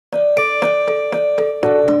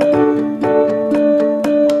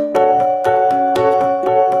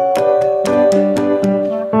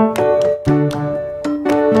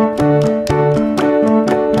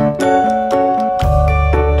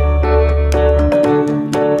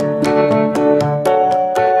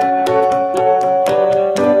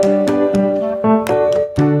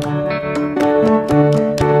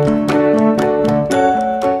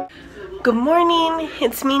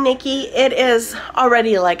it's me, Nikki. It is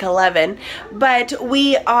already like 11, but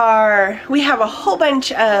we have a whole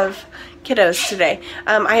bunch of kiddos today.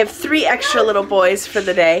 I have 3 extra little boys for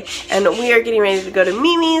the day, and we are getting ready to go to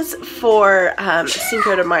Mimi's for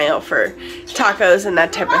Cinco de Mayo for tacos and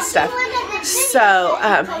that type of stuff. So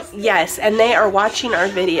yes, and they are watching our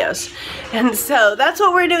videos, and so that's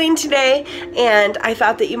what we're doing today. And I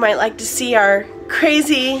thought that you might like to see our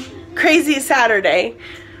crazy Saturday.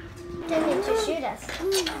 Didn't you shoot us?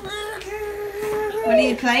 What are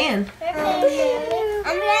you playing? I'm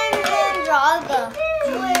playing Ninjago.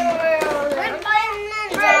 We're playing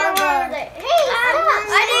Ninjago.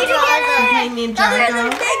 I need to get it. Playing Ninjago.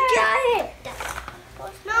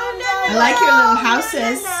 I like your little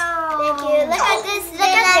houses. Thank you. Look at this. Look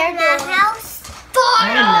at their house.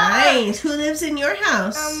 Very nice. Who lives in your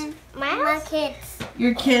house? My kids.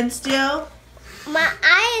 Your kids do?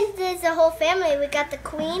 There's a whole family. We got the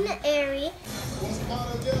Queen, Airy.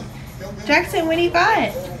 Jackson, what do you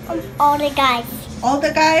got? All the guys. All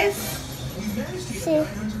the guys?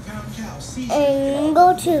 And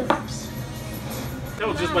go to.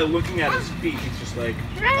 No, just by looking at his feet, he's just like,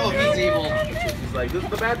 oh, he's evil. He's like, this is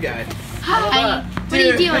the bad guy. Hi. What are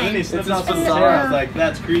you doing? And then he slips out some stairs, like,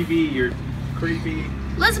 that's creepy, you're creepy.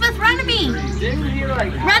 Elizabeth, run to me. Didn't he,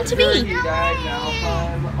 like, Run to me. He died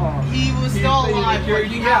now. He was still alive.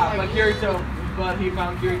 But he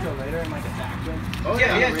found Kirito later and like attacked him. Oh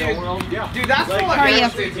yeah, dude. Dude, that's Like, so How are you?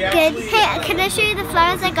 Good. Hey, can I show you the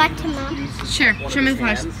flowers I got to Mom? Sure, show me the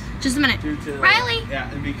flowers. Just a minute. Riley!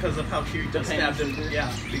 Yeah, and because of how Kirito stabbed him,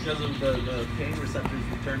 yeah, because of the pain receptors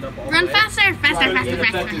that turned up all the Run way. faster, faster.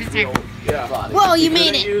 Yeah. Whoa, you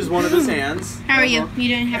made it. Use one of his hands. How are you? You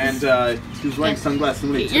doing happy? And he was wearing sunglasses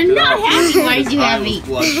when he took You're it not off. happy. Why did you have His me? eye was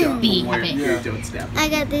bloodshot Be from where happy. Kirito had stabbed him. I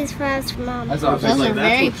got these flowers from Mom. So I was Those like, are that's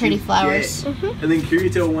very what pretty you flowers. get. And then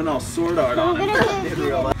Kirito went all sword art on him. In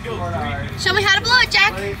real life. Show me how to blow it,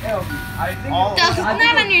 Jack.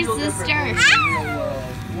 Not on your sister.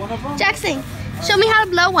 Jackson, show me how to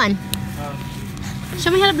blow one. Show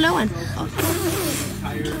me how to blow one.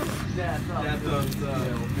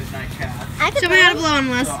 Show me how to blow one,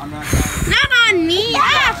 Liz. Not on me.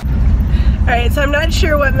 Ah! Alright, so I'm not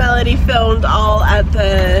sure what Melody filmed all at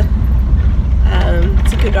the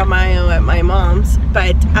Cinco de Mayo at my mom's,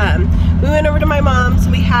 but we went over to my mom's.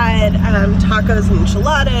 We had tacos and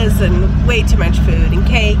enchiladas and way too much food and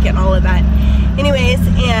cake and all of that. Anyways,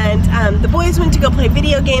 and the boys went to go play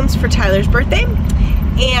video games for Tyler's birthday,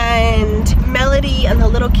 and Melody and the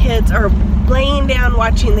little kids are laying down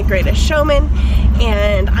watching The Greatest Showman,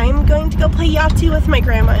 and I'm going to go play Yahtzee with my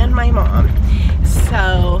grandma and my mom.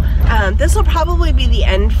 So this will probably be the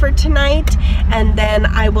end for tonight, and then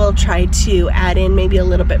I will try to add in maybe a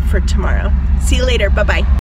little bit for tomorrow. See you later. Bye-bye.